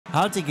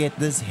How to get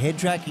this head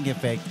tracking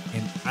effect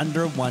in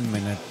under 1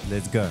 minute.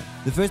 Let's go.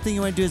 The first thing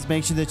you want to do is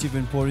make sure that you've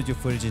imported your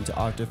footage into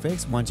After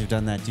Effects. Once you've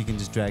done that, you can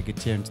just drag it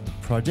here into the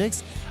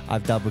projects.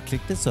 I've double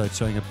clicked it, so it's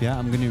showing up here.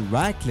 I'm going to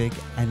right click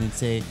and then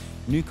say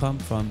new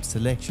comp from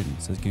selection.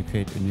 So it's going to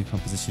create a new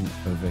composition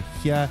over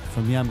here.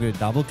 From here, I'm going to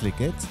double click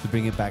it to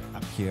bring it back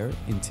up here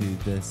into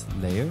this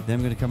layer. Then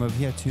I'm going to come over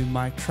here to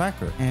my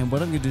tracker. And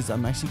what I'm going to do is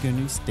I'm actually going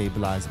to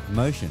stabilize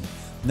motion.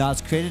 Now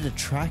it's created a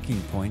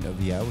tracking point over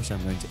here, which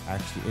I'm going to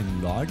actually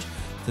enlarge so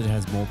that it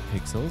has more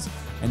pixels.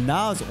 And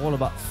now it's all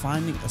about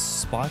finding a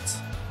spot.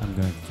 I'm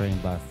going frame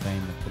by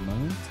frame at the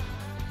moment.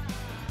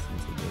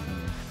 Since I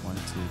don't want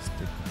to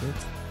stick with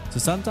it. So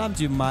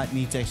sometimes you might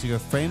need to actually go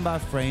frame by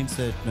frame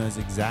so it knows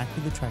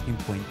exactly the tracking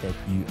point that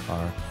you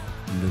are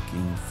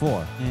looking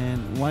for.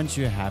 And once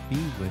you're happy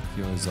with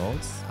your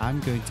results, I'm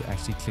going to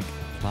actually click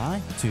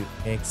apply to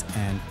X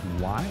and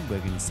Y. We're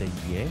going to say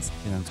yes,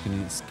 and I'm just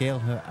going to scale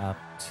her up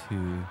to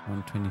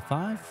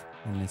 125,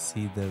 and let's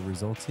see the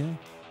results here.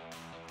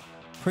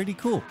 Pretty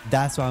cool.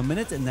 That's 1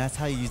 minute, and that's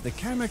how you use the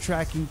camera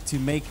tracking to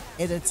make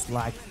edits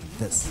like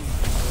this.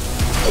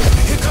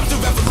 Here comes the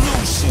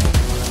revolution.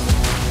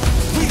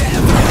 We the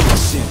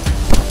evolution.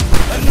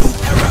 A new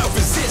era of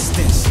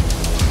resistance.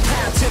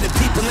 Proud to the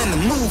people in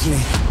the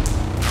movement.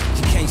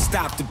 You can't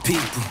stop the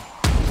people.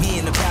 We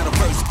in the battle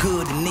versus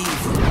good and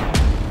evil.